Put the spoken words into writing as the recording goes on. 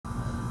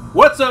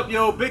What's up,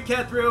 yo? Big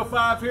Cat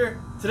 305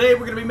 here. Today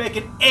we're gonna be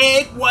making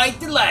egg white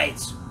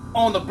delights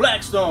on the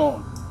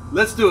Blackstone.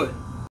 Let's do it.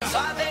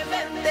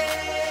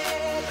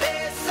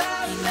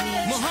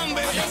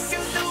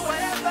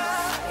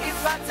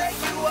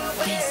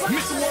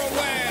 Mr.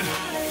 Worldwide,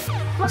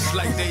 it's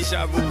like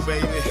deja vu,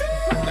 baby.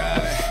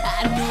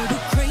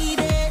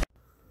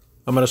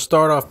 I'm going to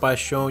start off by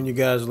showing you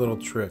guys a little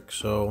trick.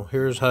 So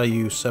here's how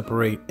you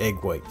separate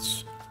egg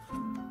whites.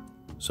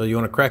 So you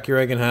want to crack your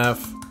egg in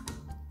half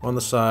on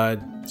the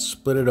side,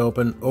 split it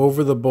open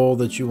over the bowl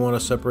that you want to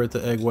separate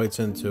the egg whites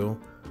into,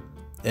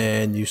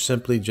 and you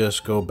simply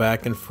just go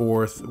back and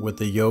forth with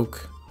the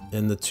yolk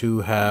in the two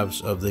halves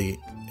of the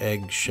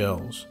egg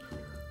shells.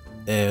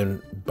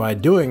 And by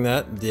doing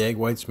that, the egg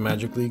whites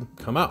magically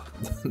come out.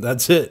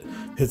 That's it.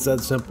 It's that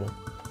simple.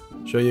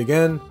 Show you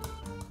again.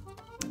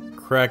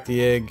 Crack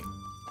the egg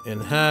in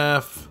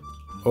half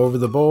over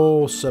the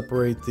bowl,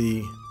 separate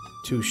the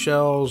two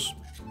shells,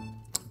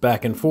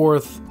 back and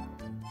forth.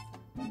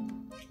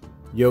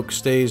 Yolk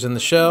stays in the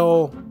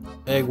shell,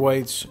 egg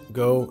whites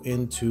go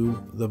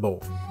into the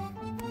bowl.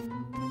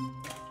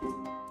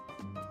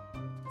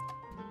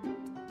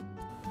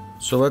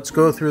 So let's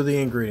go through the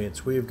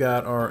ingredients. We've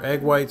got our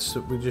egg whites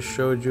that we just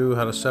showed you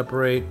how to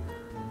separate.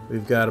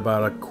 We've got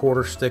about a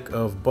quarter stick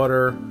of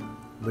butter.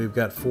 We've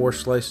got 4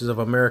 slices of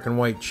American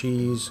white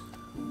cheese,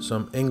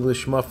 some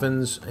English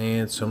muffins,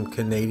 and some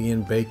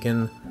Canadian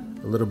bacon,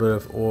 a little bit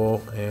of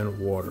oil and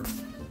water.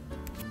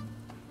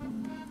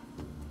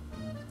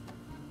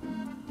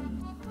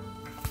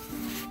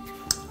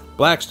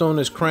 Blackstone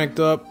is cranked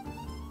up,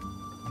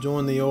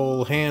 doing the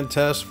old hand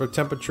test for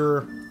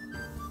temperature.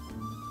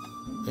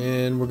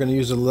 And we're going to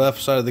use the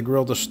left side of the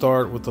grill to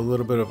start with a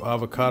little bit of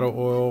avocado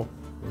oil.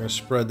 We're going to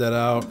spread that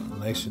out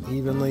nice and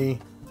evenly.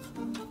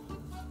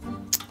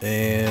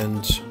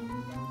 And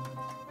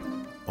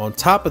on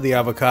top of the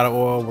avocado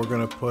oil, we're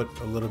going to put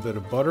a little bit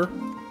of butter.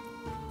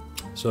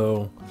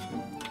 So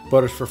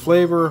butter's for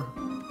flavor.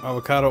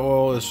 Avocado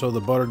oil is so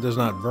the butter does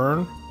not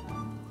burn.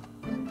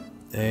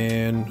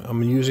 And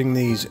I'm using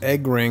these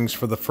egg rings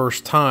for the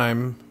first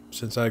time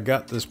since I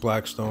got this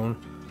Blackstone.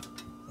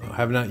 I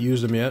have not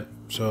used them yet,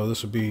 so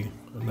this will be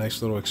a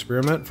nice little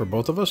experiment for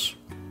both of us.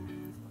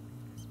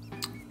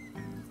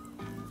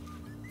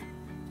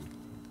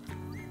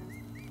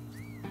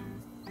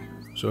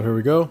 So here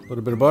we go, a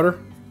little bit of butter.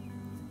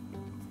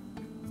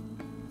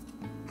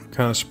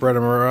 Kind of spread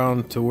them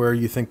around to where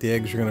you think the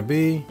eggs are going to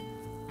be.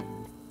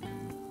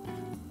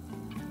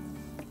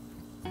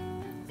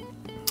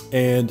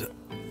 And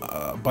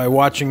by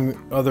watching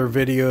other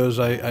videos,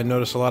 I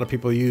noticed a lot of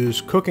people use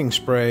cooking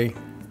spray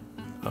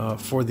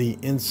for the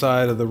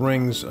inside of the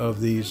rings of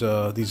these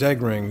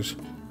egg rings.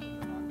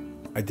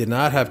 I did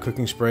not have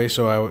cooking spray,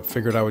 so I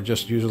figured I would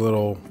just use a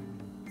little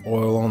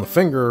oil on the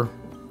finger,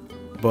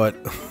 but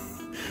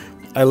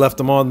I left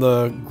them on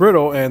the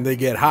griddle and they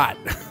get hot.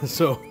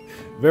 So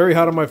very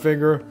hot on my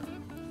finger.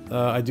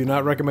 I do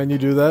not recommend you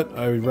do that.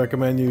 I would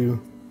recommend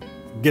you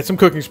get some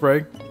cooking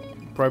spray.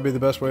 Probably the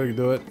best way to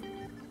do it.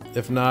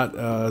 If not,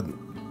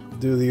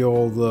 do the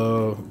old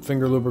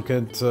finger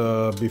lubricant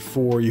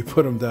before you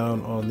put them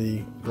down on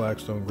the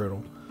Blackstone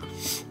griddle.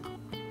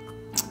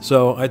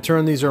 So I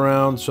turn these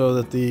around so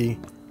that the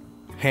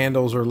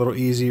handles are a little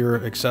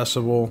easier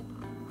accessible.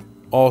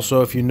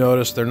 Also, if you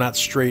notice, they're not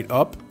straight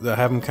up. I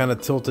have them kind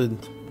of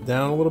tilted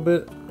down a little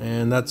bit,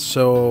 and that's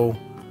so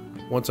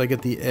once I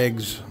get the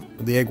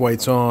egg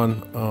whites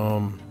on,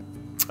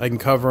 I can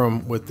cover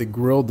them with the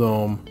grill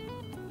dome.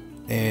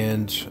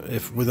 And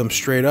if with them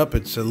straight up,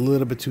 it's a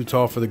little bit too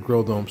tall for the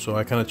grill dome, so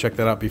I kind of checked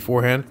that out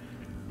beforehand.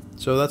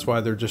 So that's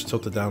why they're just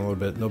tilted down a little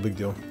bit. No big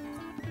deal.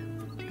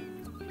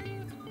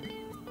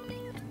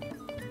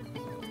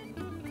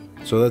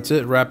 So that's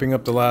it, wrapping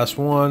up the last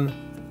one.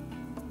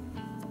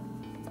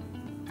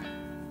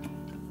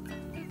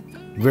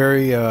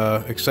 Very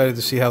excited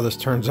to see how this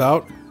turns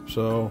out.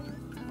 So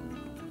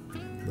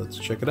let's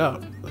check it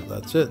out.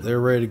 That's it.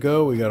 They're ready to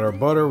go. We got our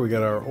butter. We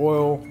got our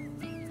oil.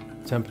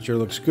 Temperature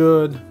looks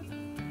good.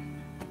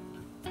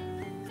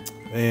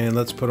 And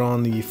let's put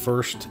on the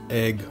first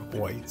egg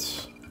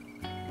whites.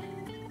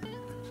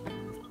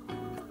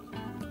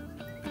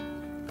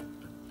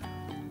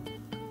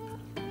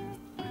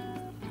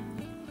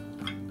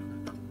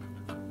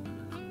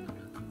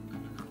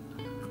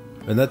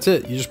 And that's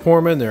it. You just pour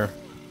them in there.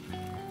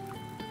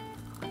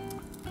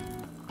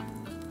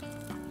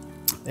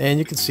 And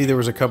you can see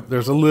there's a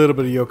little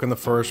bit of yolk in the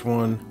first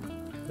one.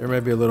 There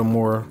may be a little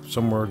more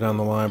somewhere down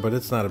the line, but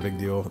it's not a big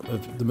deal.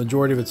 If the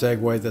majority of it's egg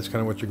white, that's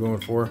kind of what you're going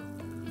for.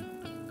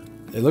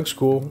 It looks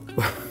cool.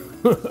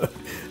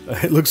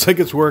 It looks like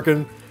it's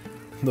working.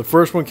 The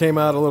first one came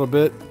out a little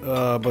bit,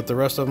 but the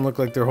rest of them look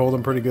like they're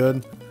holding pretty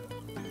good.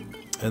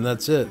 And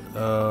that's it.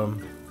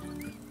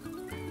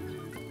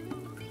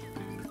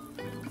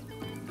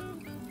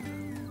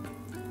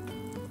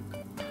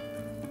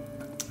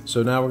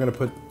 So now we're going to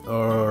put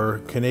our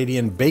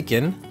Canadian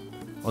bacon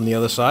on the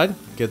other side.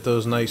 Get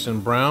those nice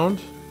and browned.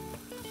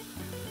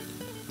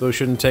 Those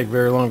shouldn't take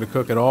very long to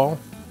cook at all.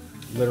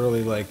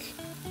 Literally like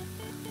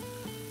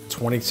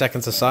 20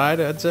 seconds aside,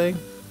 I'd say.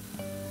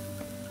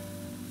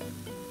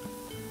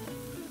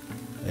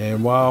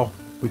 And while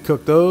we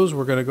cook those,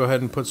 we're going to go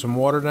ahead and put some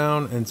water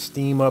down and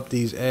steam up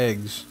these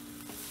eggs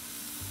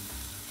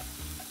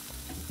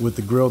with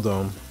the grill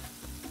dome.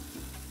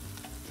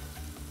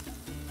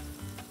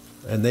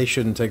 And they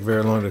shouldn't take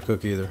very long to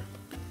cook either.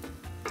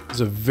 It's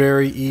a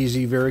very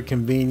easy, very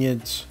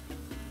convenient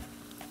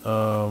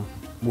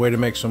way to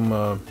make some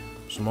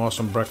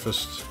awesome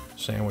breakfast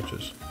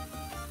sandwiches.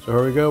 So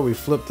here we go. We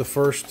flipped the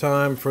first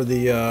time for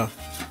the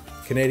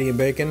Canadian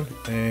bacon,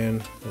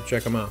 and we'll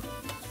check them out.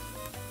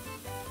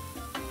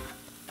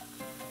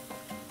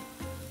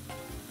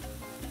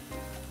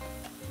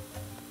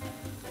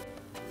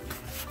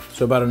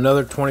 So about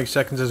another 20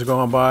 seconds has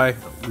gone by.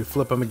 We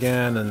flip them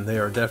again, and they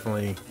are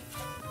definitely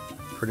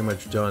pretty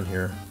much done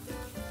here.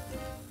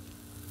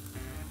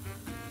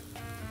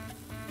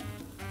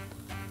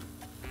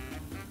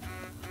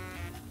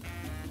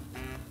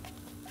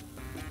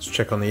 Let's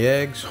check on the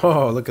eggs.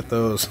 Oh, look at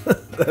those.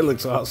 That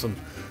looks awesome.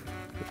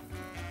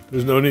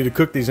 There's no need to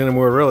cook these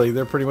anymore, really.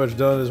 They're pretty much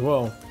done as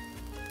well.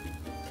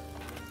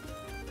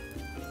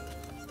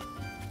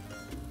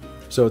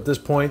 So at this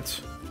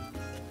point,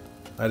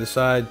 I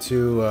decide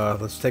to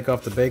let's take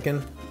off the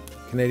bacon,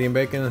 Canadian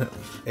bacon,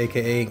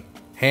 aka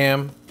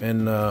ham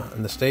in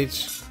the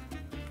States.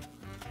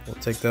 We'll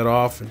take that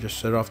off and just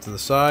set it off to the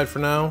side for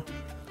now.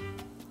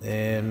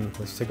 And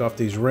let's take off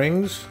these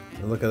rings.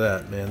 And look at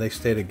that, man. They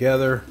stay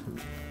together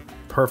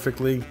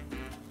perfectly.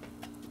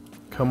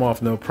 Come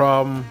off no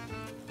problem.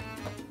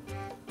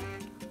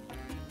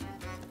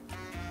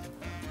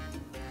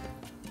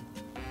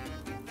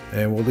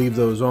 And we'll leave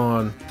those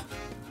on.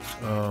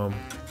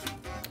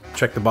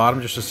 Check the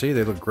bottom just to see.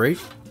 They look great.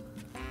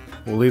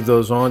 We'll leave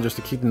those on just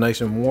to keep them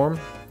nice and warm.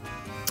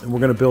 And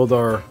we're going to build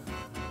our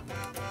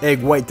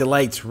egg white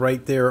delights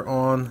right there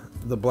on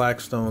the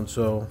Blackstone.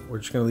 So we're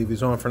just going to leave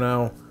these on for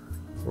now.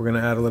 We're going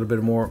to add a little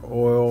bit more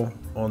oil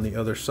on the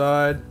other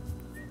side.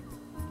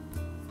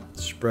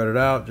 Spread it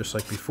out just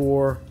like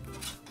before.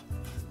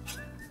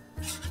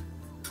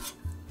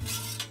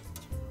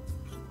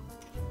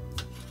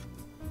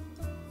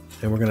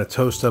 And we're going to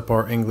toast up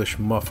our English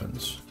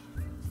muffins.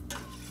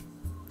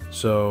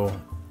 So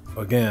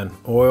again,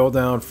 oil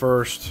down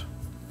first,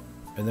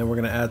 and then we're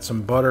going to add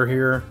some butter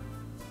here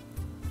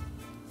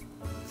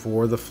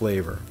for the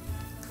flavor.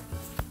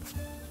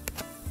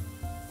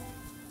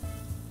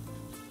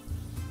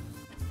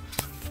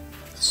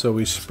 So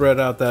we spread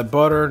out that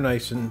butter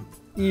nice and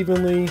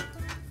evenly,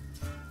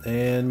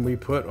 and we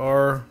put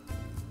our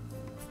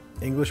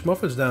English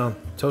muffins down.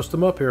 Toast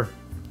them up here.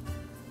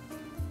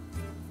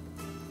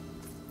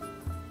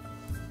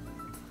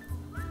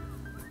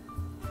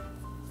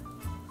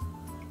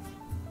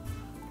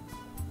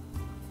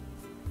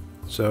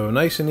 So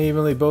nice and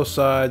evenly both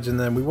sides, and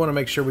then we want to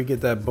make sure we get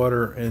that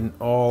butter in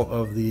all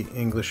of the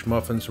English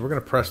muffins. So we're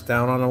going to press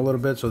down on them a little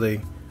bit so they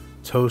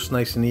toast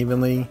nice and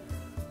evenly.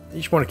 You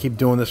just want to keep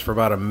doing this for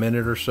about a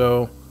minute or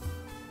so.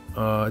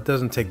 It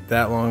doesn't take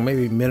that long,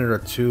 maybe a minute or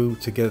two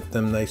to get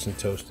them nice and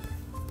toasted.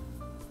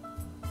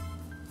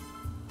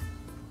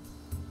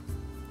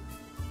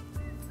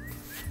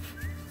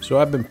 So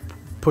I've been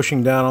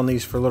pushing down on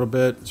these for a little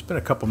bit. It's been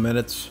a couple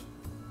minutes.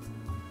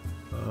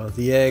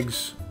 The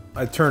eggs,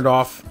 I turned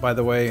off, by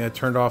the way, I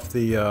turned off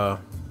the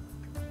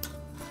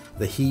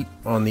heat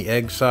on the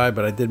egg side,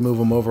 but I did move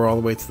them over all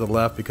the way to the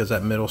left because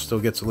that middle still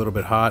gets a little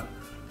bit hot.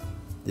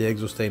 The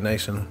eggs will stay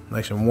nice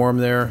and warm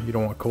there. You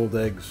don't want cold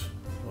eggs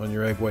on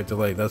your egg white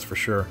delight, that's for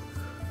sure.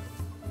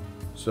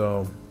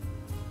 So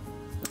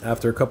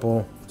after a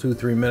couple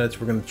 2-3 minutes,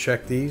 we're going to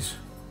check these,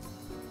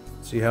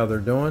 see how they're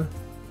doing.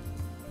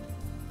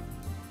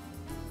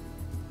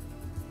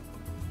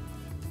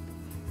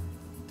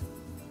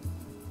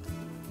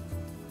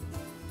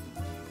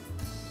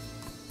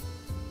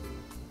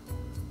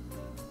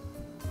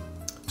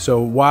 So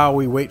while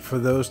we wait for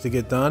those to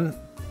get done,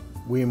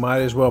 we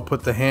might as well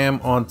put the ham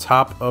on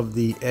top of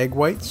the egg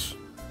whites,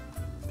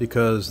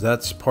 because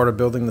that's part of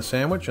building the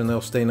sandwich, and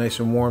they'll stay nice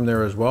and warm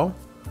there as well.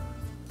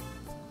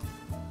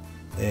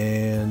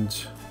 And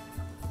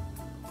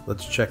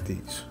let's check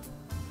these.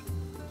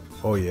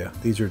 Oh yeah,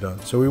 these are done.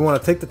 So we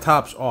want to take the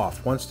tops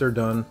off. Once they're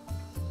done,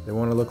 they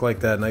want to look like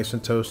that, nice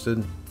and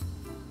toasted,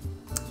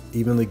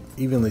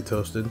 evenly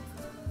toasted.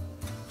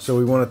 So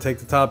we want to take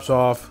the tops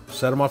off,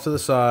 set them off to the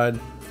side,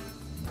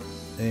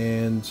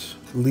 and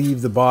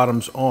leave the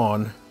bottoms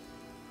on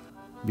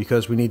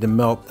because we need to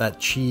melt that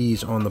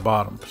cheese on the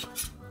bottoms.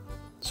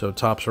 So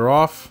tops are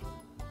off.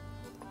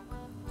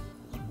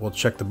 We'll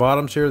check the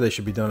bottoms here. They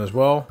should be done as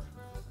well.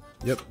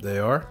 Yep, they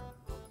are.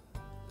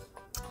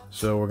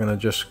 So we're gonna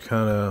just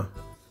kind of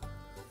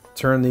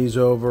turn these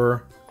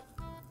over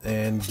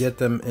and get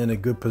them in a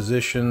good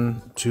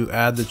position to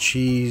add the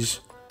cheese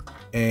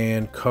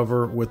and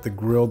cover with the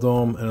grill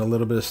dome and a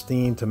little bit of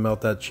steam to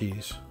melt that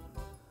cheese.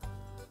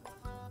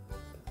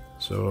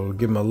 So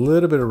give them a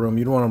little bit of room.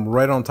 You don't want them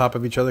right on top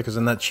of each other because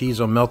then that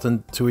cheese will melt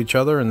into each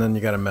other and then you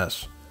got a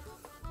mess.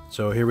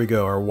 So here we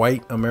go, our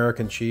white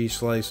American cheese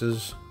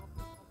slices.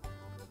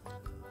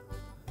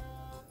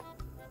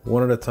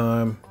 one at a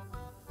time.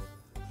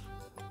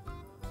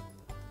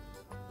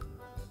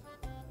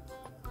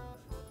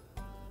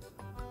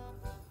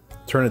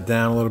 Turn it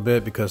down a little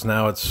bit because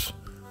now it's,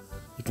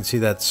 you can see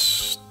that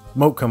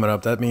smoke coming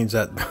up. That means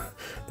that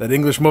that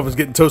English muffin's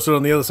getting toasted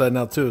on the other side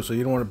now too, so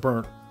you don't want it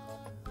burnt.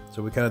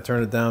 So we kind of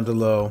turn it down to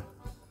low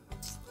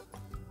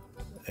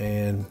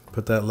and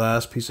put that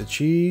last piece of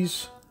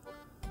cheese,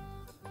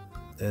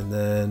 and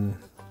then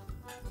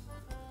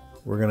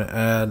we're gonna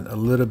add a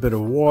little bit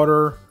of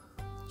water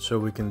so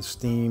we can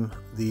steam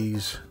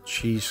these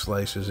cheese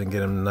slices and get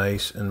them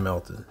nice and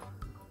melted.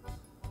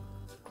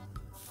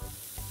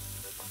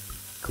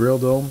 Grill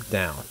them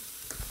down.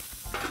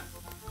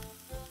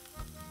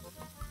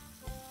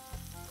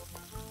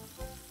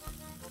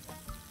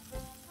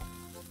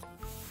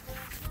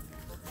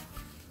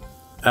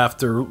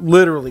 After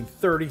literally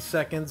 30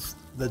 seconds,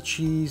 the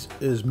cheese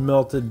is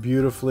melted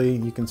beautifully.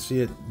 You can see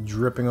it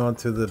dripping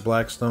onto the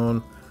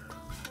Blackstone.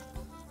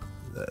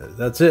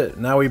 That's it.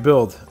 Now we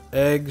build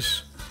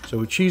eggs.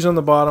 So cheese on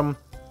the bottom,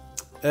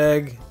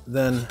 egg,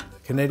 then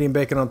Canadian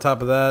bacon on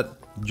top of that,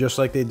 just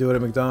like they do it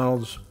at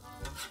McDonald's.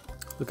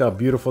 Look how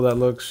beautiful that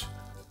looks.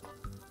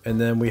 And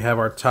then we have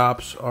our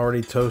tops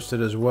already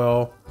toasted as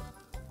well.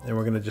 And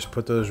we're gonna just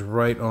put those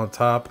right on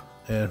top.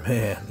 And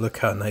man, look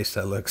how nice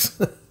that looks.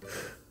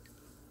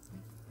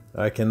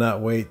 I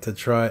cannot wait to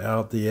try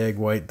out the Egg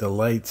White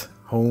Delight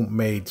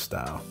homemade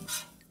style.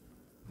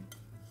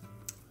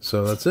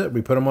 So that's it.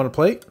 We put them on a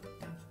plate.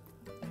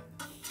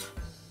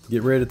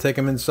 Get ready to take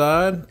them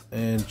inside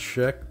and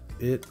check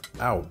it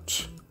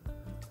out.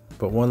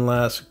 But one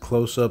last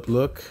close-up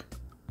look.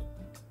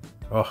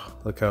 Oh,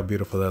 look how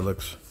beautiful that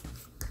looks.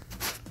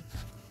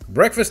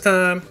 Breakfast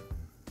time.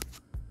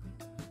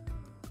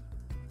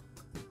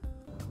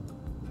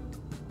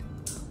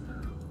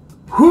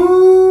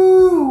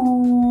 Whoo-wee!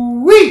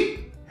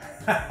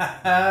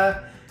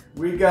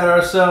 We got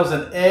ourselves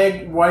an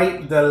Egg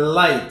White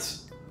Delight.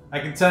 I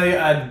can tell you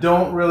I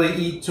don't really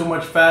eat too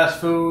much fast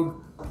food.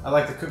 I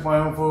like to cook my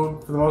own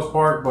food for the most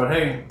part, but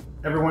hey,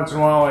 every once in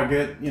a while I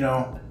get, you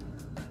know,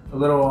 a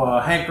little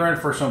hankering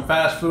for some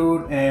fast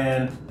food,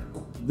 and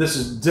this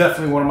is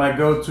definitely one of my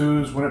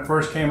go-tos. When it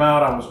first came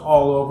out, I was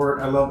all over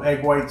it. I love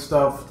egg white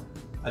stuff.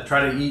 I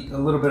try to eat a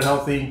little bit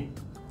healthy,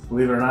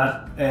 believe it or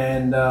not,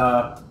 and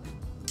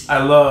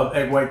I love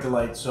Egg White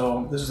Delight.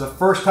 So this is the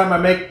first time I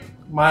make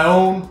my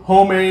own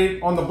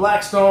homemade on the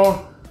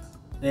Blackstone,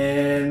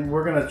 and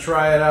we're gonna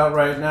try it out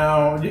right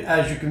now.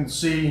 As you can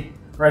see,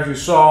 or as you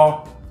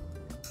saw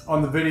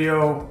on the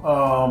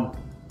video,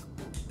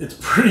 it's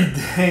pretty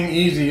dang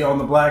easy on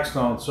the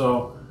Blackstone.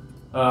 So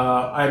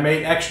I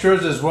made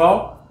extras as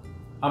well.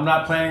 I'm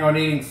not planning on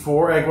eating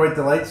 4 Egg White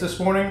Delights this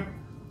morning.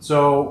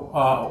 So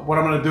what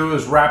I'm gonna do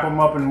is wrap them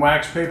up in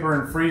wax paper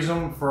and freeze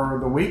them for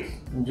the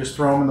week and just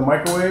throw them in the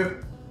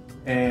microwave.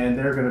 And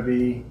they're gonna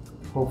be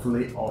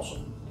hopefully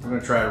awesome. We're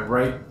gonna try it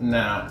right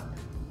now.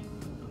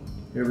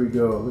 Here we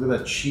go. Look at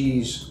that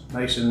cheese,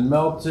 nice and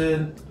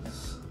melted.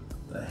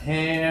 The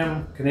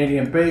ham,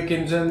 Canadian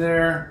bacon's in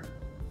there,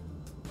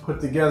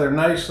 put together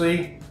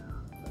nicely.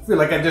 I feel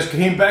like I just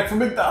came back from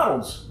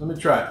McDonald's. Let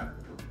me try it.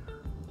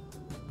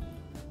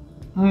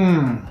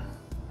 Hang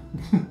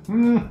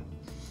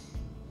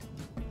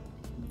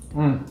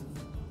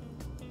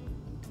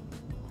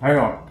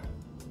on.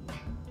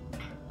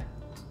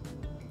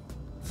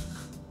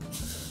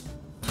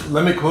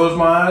 Let me close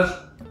my eyes.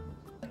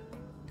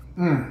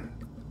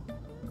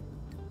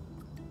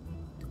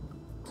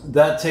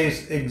 That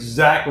tastes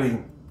exactly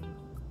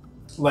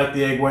like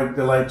the Egg White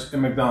Delights in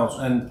McDonald's.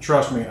 And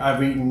trust me,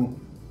 I've eaten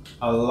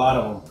a lot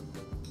of them.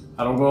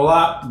 I don't go a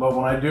lot, but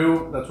when I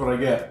do, that's what I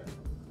get.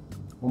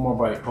 One more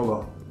bite,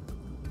 hold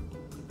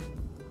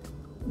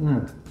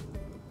on.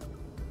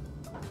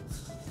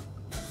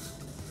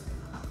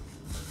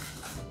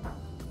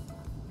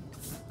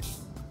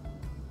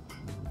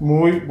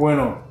 Muy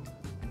bueno.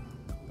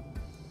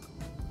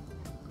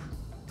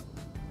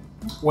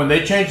 When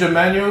they changed the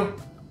menu,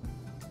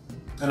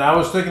 and I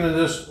was thinking of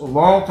this a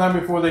long time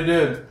before they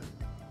did,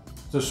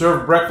 to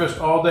serve breakfast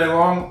all day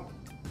long,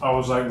 I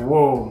was like,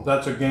 whoa,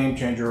 that's a game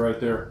changer right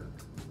there.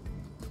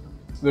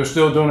 They're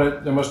still doing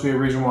it. There must be a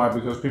reason why,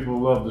 because people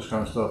love this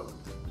kind of stuff.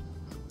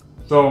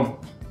 So,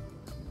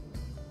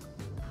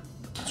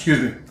 excuse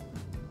me.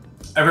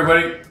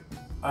 Everybody,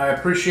 I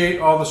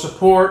appreciate all the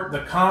support,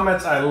 the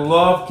comments. I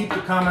love, keep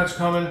the comments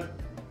coming.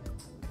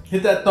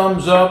 Hit that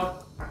thumbs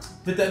up,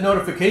 hit that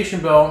notification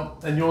bell,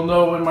 and you'll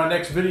know when my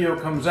next video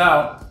comes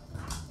out.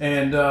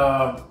 And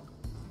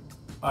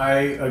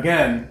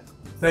again,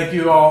 thank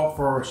you all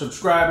for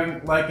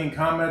subscribing, liking,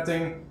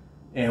 commenting,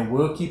 and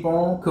we'll keep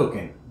on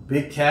cooking.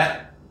 Big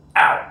Cat